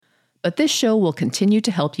But this show will continue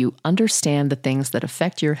to help you understand the things that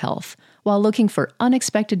affect your health while looking for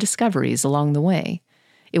unexpected discoveries along the way.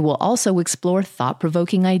 It will also explore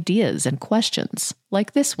thought-provoking ideas and questions,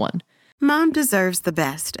 like this one. Mom deserves the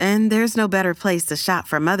best, and there's no better place to shop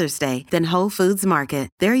for Mother's Day than Whole Foods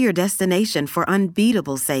Market. They're your destination for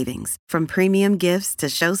unbeatable savings, from premium gifts to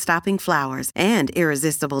show-stopping flowers and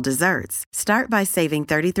irresistible desserts. Start by saving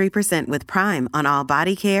 33% with Prime on all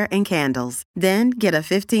body care and candles. Then get a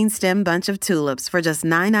 15-stem bunch of tulips for just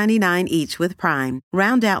 $9.99 each with Prime.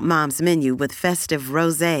 Round out Mom's menu with festive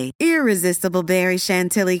rosé, irresistible berry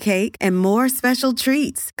chantilly cake, and more special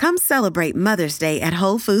treats. Come celebrate Mother's Day at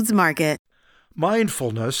Whole Foods Market.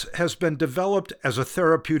 Mindfulness has been developed as a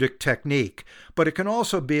therapeutic technique, but it can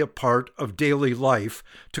also be a part of daily life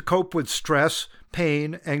to cope with stress,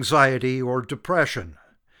 pain, anxiety, or depression.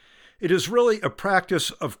 It is really a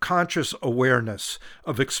practice of conscious awareness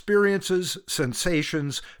of experiences,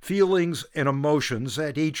 sensations, feelings, and emotions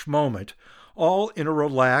at each moment, all in a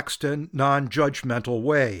relaxed and non-judgmental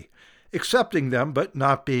way, accepting them but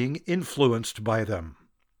not being influenced by them.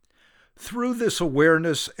 Through this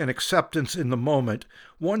awareness and acceptance in the moment,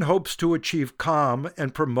 one hopes to achieve calm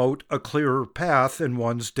and promote a clearer path in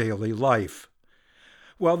one's daily life.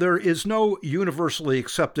 While there is no universally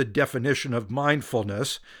accepted definition of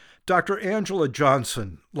mindfulness, Dr. Angela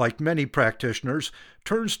Johnson, like many practitioners,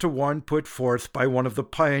 turns to one put forth by one of the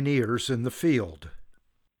pioneers in the field.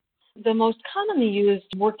 The most commonly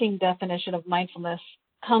used working definition of mindfulness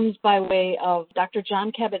comes by way of Dr.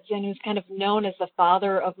 Jon Kabat-Zinn, who's kind of known as the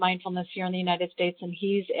father of mindfulness here in the United States, and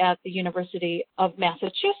he's at the University of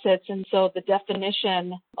Massachusetts. And so the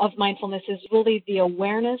definition of mindfulness is really the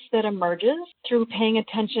awareness that emerges through paying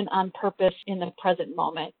attention on purpose in the present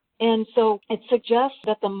moment. And so it suggests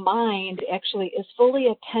that the mind actually is fully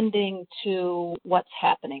attending to what's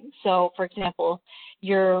happening. So, for example,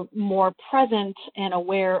 you're more present and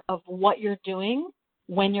aware of what you're doing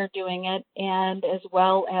when you're doing it, and as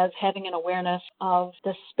well as having an awareness of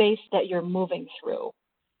the space that you're moving through.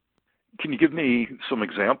 Can you give me some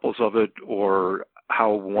examples of it, or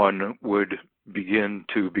how one would begin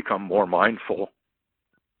to become more mindful?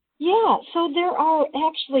 Yeah, so there are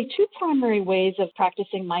actually two primary ways of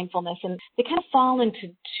practicing mindfulness, and they kind of fall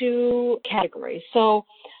into two categories. So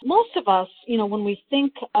most of us, when we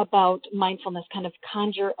think about mindfulness, kind of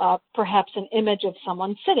conjure up perhaps an image of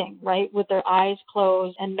someone sitting, right, with their eyes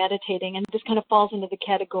closed and meditating, and this kind of falls into the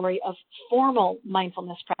category of formal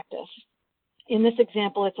mindfulness practice. In this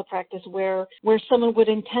example, it's a practice where someone would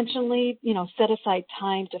intentionally, set aside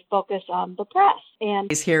time to focus on the breath.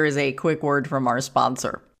 And here is a quick word from our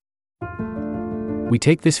sponsor. We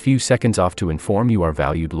take this few seconds off to inform you, our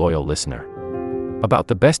valued loyal listener, about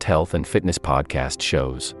the best health and fitness podcast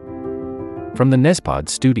shows from the Nezpod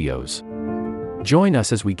studios. Join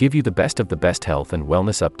us as we give you the best of the best health and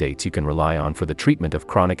wellness updates you can rely on for the treatment of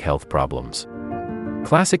chronic health problems.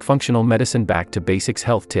 Classic functional medicine back to basics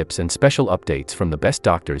health tips and special updates from the best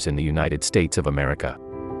doctors in the United States of America.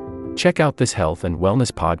 Check out this health and wellness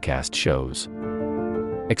podcast shows.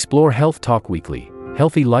 Explore Health Talk Weekly,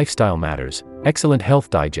 Healthy Lifestyle Matters, Excellent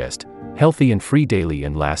Health Digest, Healthy and Free Daily,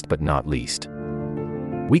 and last but not least,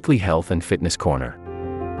 Weekly Health and Fitness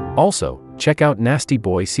Corner. Also, check out Nasty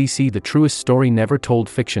Boy CC, the truest story never told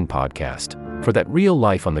fiction podcast, for that real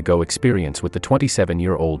life on the go experience with the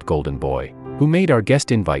 27-year-old golden boy, who made our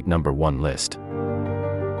guest invite #1 list.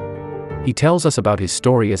 He tells us about his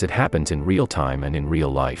story as it happens in real time and in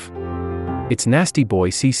real life. It's Nasty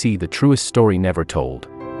Boy CC, the truest story never told.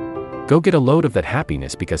 Go get a load of that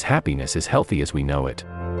happiness, because happiness is healthy as we know it.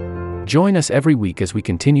 Join us every week as we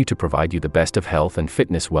continue to provide you the best of health and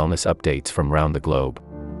fitness wellness updates from around the globe.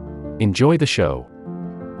 Enjoy the show.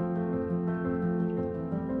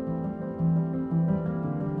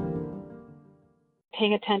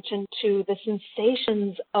 Paying attention to the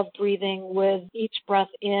sensations of breathing with each breath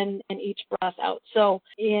in and each breath out. So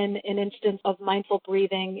in an instance of mindful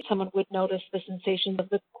breathing, someone would notice the sensation of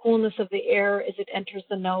the coolness of the air as it enters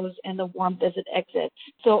the nose and the warmth as it exits.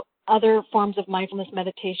 So other forms of mindfulness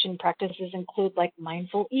meditation practices include like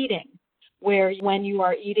mindful eating, where when you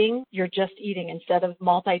are eating, you're just eating instead of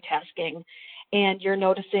multitasking, and you're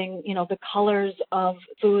noticing, the colors of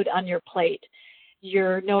food on your plate.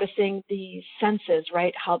 You're noticing the senses,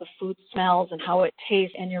 right? How the food smells and how it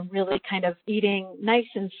tastes, and you're really kind of eating nice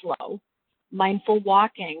and slow. Mindful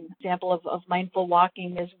walking, example of mindful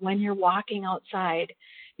walking is when you're walking outside,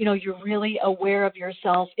 you're really aware of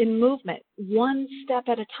yourself in movement, one step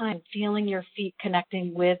at a time, feeling your feet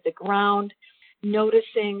connecting with the ground,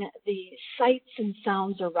 noticing the sights and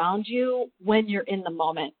sounds around you when you're in the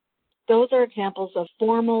moment. Those are examples of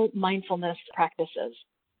formal mindfulness practices.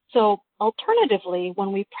 So alternatively,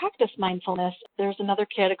 when we practice mindfulness, there's another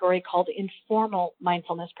category called informal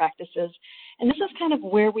mindfulness practices. And this is kind of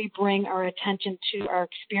where we bring our attention to our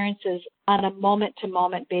experiences on a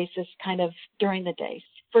moment-to-moment basis kind of during the day.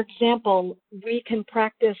 For example, we can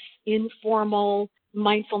practice informal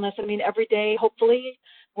mindfulness. I mean, every day, hopefully,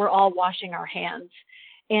 we're all washing our hands.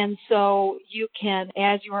 And so you can,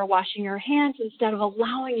 as you are washing your hands, instead of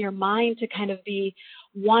allowing your mind to kind of be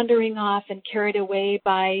wandering off and carried away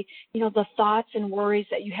by, the thoughts and worries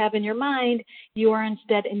that you have in your mind, you are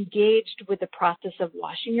instead engaged with the process of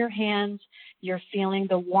washing your hands. You're feeling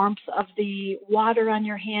the warmth of the water on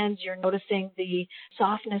your hands. You're noticing the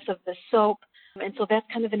softness of the soap. And so that's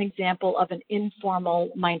kind of an example of an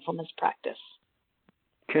informal mindfulness practice.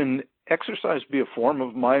 Can exercise be a form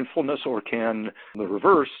of mindfulness, or can the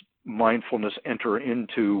reverse, mindfulness, enter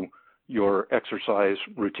into your exercise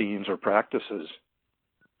routines or practices?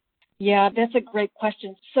 Yeah, that's a great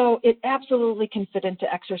question. So it absolutely can fit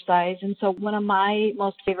into exercise. And so one of my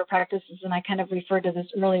most favorite practices, and I kind of referred to this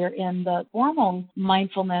earlier in the formal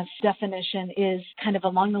mindfulness definition, is kind of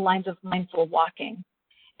along the lines of mindful walking.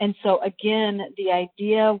 And so again, the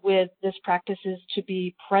idea with this practice is to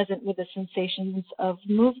be present with the sensations of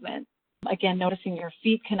movement. Again, noticing your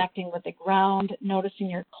feet connecting with the ground, noticing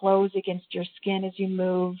your clothes against your skin as you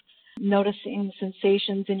move, noticing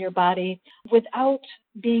sensations in your body without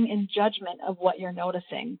being in judgment of what you're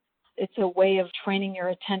noticing. It's a way of training your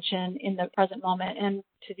attention in the present moment. And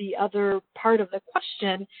to the other part of the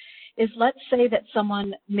question is, let's say that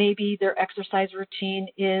someone, maybe their exercise routine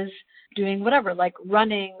is doing whatever, like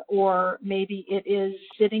running, or maybe it is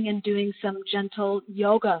sitting and doing some gentle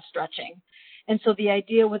yoga stretching. And so the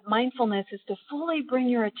idea with mindfulness is to fully bring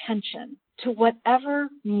your attention to whatever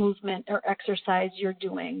movement or exercise you're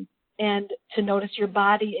doing, and to notice your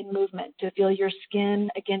body in movement, to feel your skin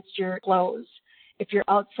against your clothes. If you're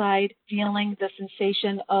outside, feeling the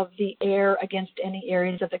sensation of the air against any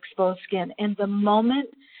areas of exposed skin. And the moment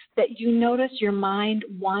that you notice your mind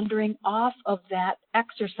wandering off of that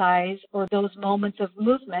exercise or those moments of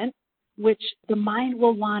movement, which the mind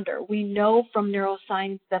will wander. We know from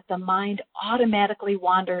neuroscience that the mind automatically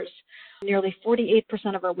wanders. Nearly 48%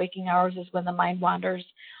 of our waking hours is when the mind wanders.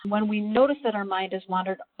 When we notice that our mind has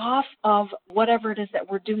wandered off of whatever it is that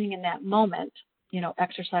we're doing in that moment,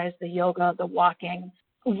 exercise, the yoga, the walking,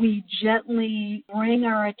 we gently bring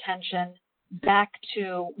our attention back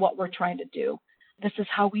to what we're trying to do. This is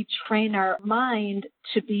how we train our mind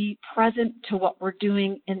to be present to what we're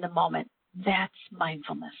doing in the moment. That's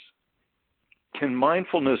mindfulness. Can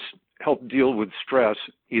mindfulness help deal with stress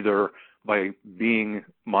either by being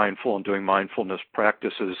mindful and doing mindfulness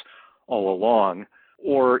practices all along,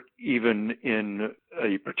 or even in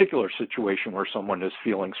a particular situation where someone is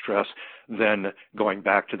feeling stress, then going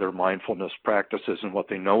back to their mindfulness practices and what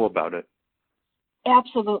they know about it?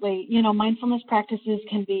 Absolutely. Mindfulness practices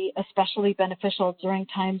can be especially beneficial during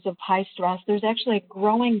times of high stress. There's actually a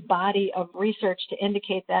growing body of research to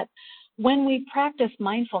indicate that when we practice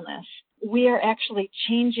mindfulness, we are actually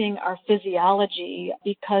changing our physiology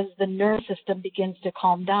because the nervous system begins to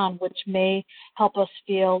calm down, which may help us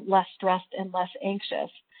feel less stressed and less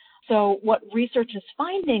anxious. So what research is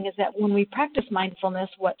finding is that when we practice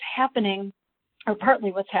mindfulness, what's happening, or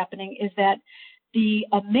partly what's happening, is that the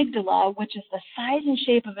amygdala, which is the size and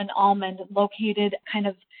shape of an almond located kind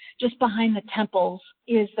of just behind the temples,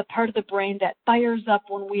 is the part of the brain that fires up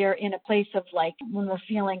when we are in a place of when we're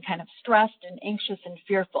feeling kind of stressed and anxious and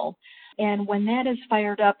fearful. And when that is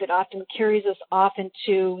fired up, it often carries us off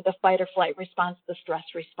into the fight or flight response, the stress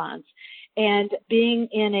response. And being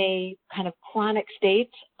in a kind of chronic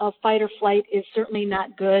state of fight or flight is certainly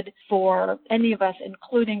not good for any of us,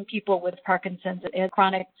 including people with Parkinson's. As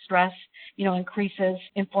chronic stress, increases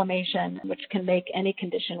inflammation, which can make any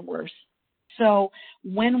condition worse. So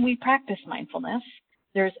when we practice mindfulness,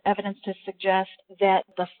 there's evidence to suggest that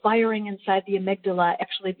the firing inside the amygdala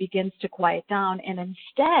actually begins to quiet down, and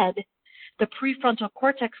instead, the prefrontal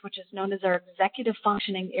cortex, which is known as our executive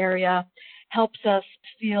functioning area, helps us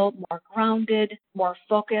feel more grounded, more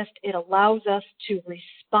focused. It allows us to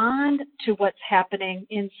respond to what's happening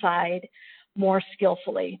inside more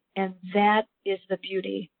skillfully. And that is the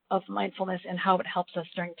beauty of mindfulness and how it helps us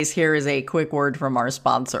during. Here is a quick word from our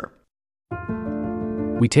sponsor.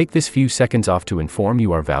 We take this few seconds off to inform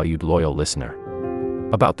you, our valued loyal listener,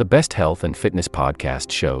 about the best health and fitness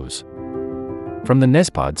podcast shows from the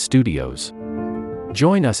Nespod studios.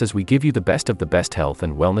 Join us as we give you the best of the best health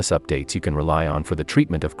and wellness updates you can rely on for the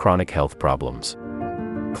treatment of chronic health problems.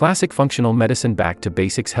 Classic functional medicine back to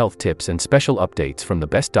basics health tips and special updates from the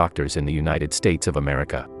best doctors in the United States of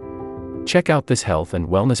America. Check out this health and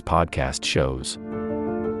wellness podcast shows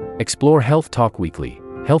Explore Health Talk Weekly,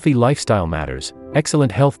 Healthy Lifestyle Matters,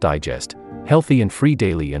 Excellent Health Digest, Healthy and Free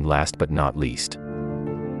Daily, and last but not least,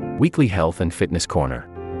 Weekly Health and Fitness Corner.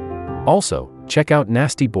 Also, check out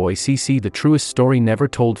Nasty Boy CC, the truest story never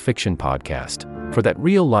told fiction podcast, for that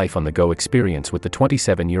real life on the go experience with the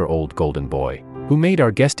 27-year-old golden boy, who made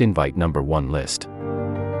our guest invite #1 list.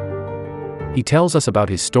 He tells us about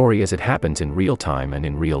his story as it happens in real time and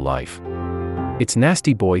in real life. It's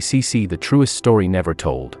Nasty Boy CC, the truest story never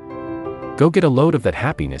told. Go get a load of that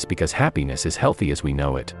happiness, because happiness is healthy as we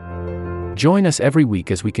know it. Join us every week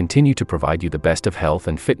as we continue to provide you the best of health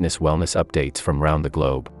and fitness wellness updates from around the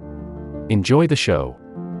globe. Enjoy the show.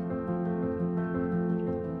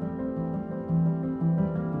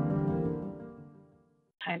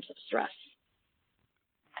 Times of stress.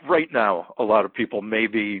 Right now, a lot of people may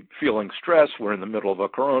be feeling stress. We're in the middle of a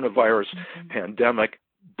coronavirus pandemic,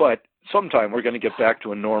 but sometime we're going to get back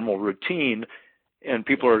to a normal routine and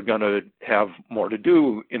people are going to have more to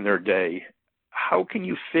do in their day. How can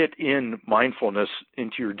you fit in mindfulness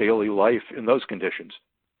into your daily life in those conditions?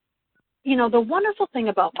 You know, the wonderful thing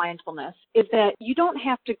about mindfulness is that you don't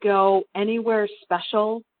have to go anywhere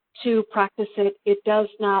special to practice it. It does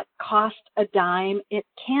not cost a dime. It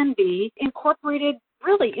can be incorporated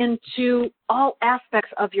really into all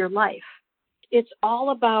aspects of your life. It's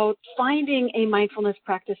all about finding a mindfulness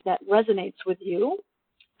practice that resonates with you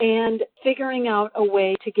and figuring out a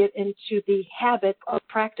way to get into the habit of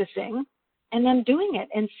practicing and then doing it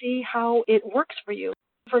and see how it works for you.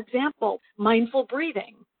 For example, mindful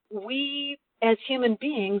breathing. We, as human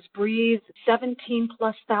beings, breathe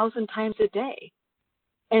 17,000+ times a day.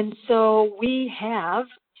 And so we have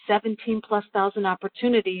 17,000+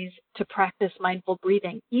 opportunities to practice mindful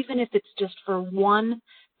breathing, even if it's just for one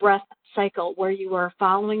breath cycle where you are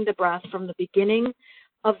following the breath from the beginning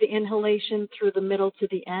of the inhalation through the middle to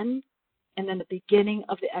the end, and then the beginning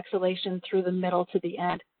of the exhalation through the middle to the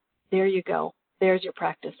end. There you go. There's your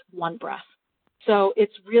practice, one breath. So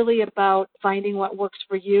it's really about finding what works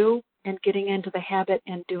for you and getting into the habit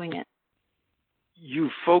and doing it.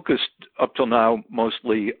 You've focused up till now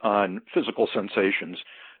mostly on physical sensations,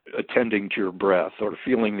 attending to your breath or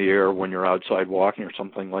feeling the air when you're outside walking or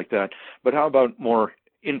something like that. But how about more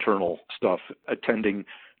internal stuff, attending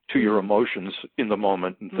to your emotions in the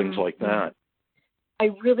moment and things like that? I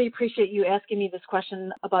really appreciate you asking me this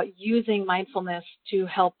question about using mindfulness to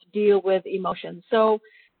help deal with emotions. So,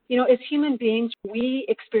 you know, as human beings, we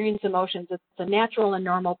experience emotions. It's a natural and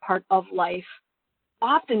normal part of life.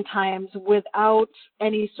 Oftentimes, without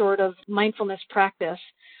any sort of mindfulness practice,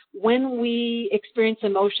 when we experience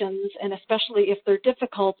emotions, and especially if they're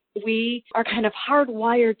difficult, we are kind of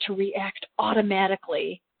hardwired to react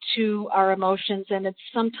automatically to our emotions, and it's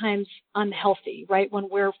sometimes unhealthy, right? When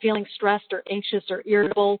we're feeling stressed or anxious or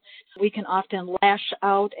irritable, we can often lash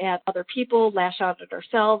out at other people, lash out at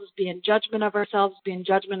ourselves, be in judgment of ourselves, be in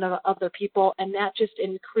judgment of other people, and that just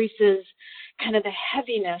increases kind of the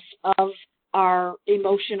heaviness of our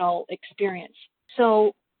emotional experience.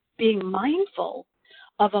 So being mindful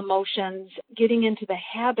of emotions, getting into the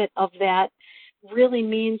habit of that really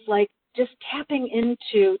means like just tapping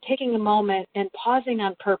into, taking a moment and pausing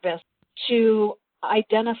on purpose to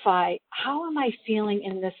identify, how am I feeling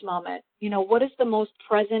in this moment? You know, what is the most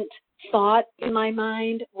present thought in my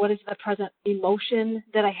mind? What is the present emotion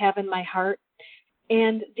that I have in my heart?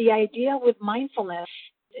 And the idea with mindfulness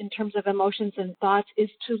in terms of emotions and thoughts is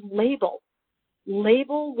to label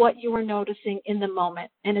what you are noticing in the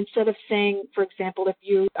moment. And instead of saying, for example, if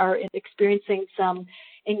you are experiencing some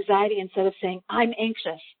anxiety, instead of saying, I'm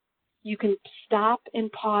anxious, you can stop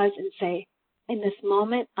and pause and say, in this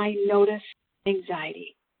moment, I notice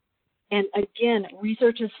anxiety. And again,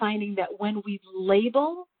 research is finding that when we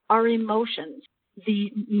label our emotions,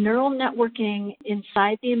 the neural networking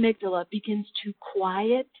inside the amygdala begins to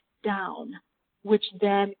quiet down, which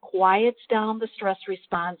then quiets down the stress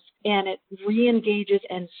response, and it re-engages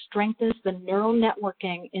and strengthens the neural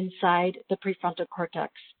networking inside the prefrontal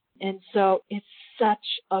cortex. And so it's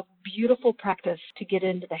such a beautiful practice to get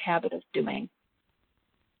into the habit of doing.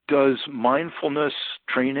 Does mindfulness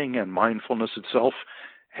training and mindfulness itself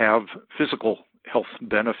have physical health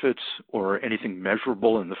benefits or anything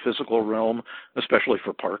measurable in the physical realm, especially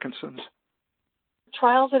for Parkinson's?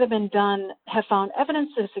 Trials that have been done have found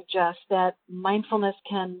evidence to suggest that mindfulness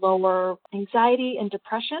can lower anxiety and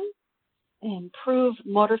depression, improve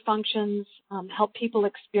motor functions, help people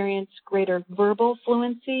experience greater verbal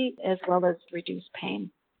fluency, as well as reduce pain.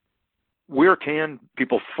 Where can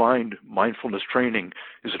people find mindfulness training?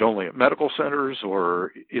 Is it only at medical centers,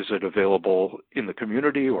 or is it available in the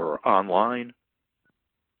community or online?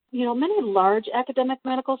 Many large academic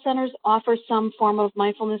medical centers offer some form of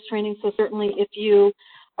mindfulness training. So certainly if you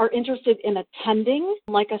are interested in attending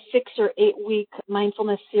like a 6 or 8 week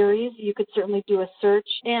mindfulness series, you could certainly do a search,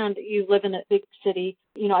 and you live in a big city.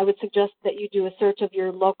 I would suggest that you do a search of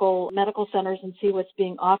your local medical centers and see what's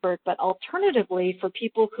being offered. But alternatively, for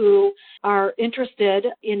people who are interested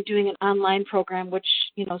in doing an online program, which,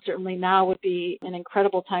 certainly now would be an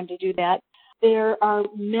incredible time to do that, there are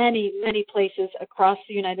many, many places across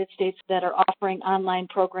the United States that are offering online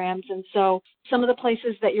programs. And so some of the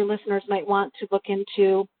places that your listeners might want to look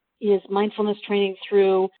into is mindfulness training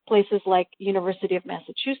through places like University of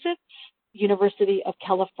Massachusetts, University of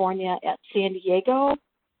California at San Diego,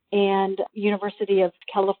 and University of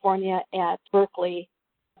California at Berkeley.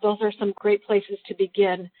 Those are some great places to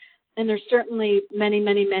begin. And there's certainly many,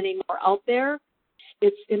 many, many more out there.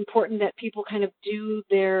 It's important that people kind of do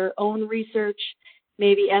their own research,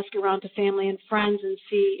 maybe ask around to family and friends and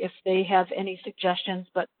see if they have any suggestions,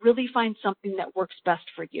 but really find something that works best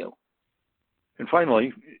for you. And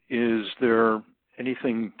finally, is there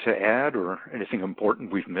anything to add or anything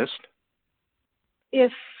important we've missed?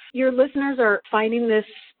 If your listeners are finding this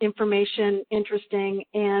information interesting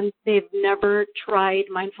and they've never tried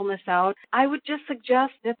mindfulness out, I would just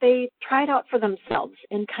suggest that they try it out for themselves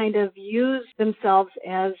and kind of use themselves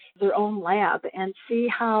as their own lab and see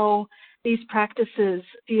how these practices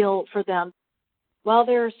feel for them. While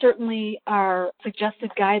there certainly are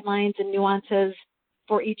suggested guidelines and nuances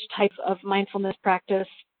for each type of mindfulness practice,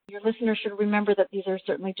 your listeners should remember that these are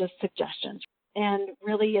certainly just suggestions. And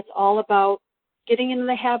really, it's all about getting into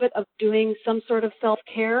the habit of doing some sort of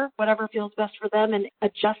self-care, whatever feels best for them, and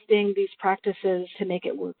adjusting these practices to make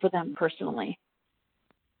it work for them personally.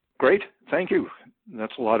 Great. Thank you.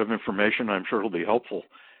 That's a lot of information. I'm sure it'll be helpful.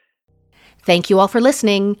 Thank you all for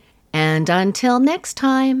listening, and until next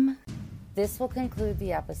time. This will conclude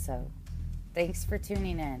the episode. Thanks for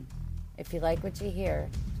tuning in. If you like what you hear,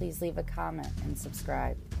 please leave a comment and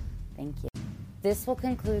subscribe. Thank you. This will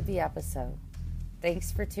conclude the episode.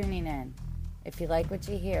 Thanks for tuning in. If you like what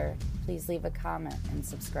you hear, please leave a comment and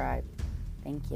subscribe. Thank you.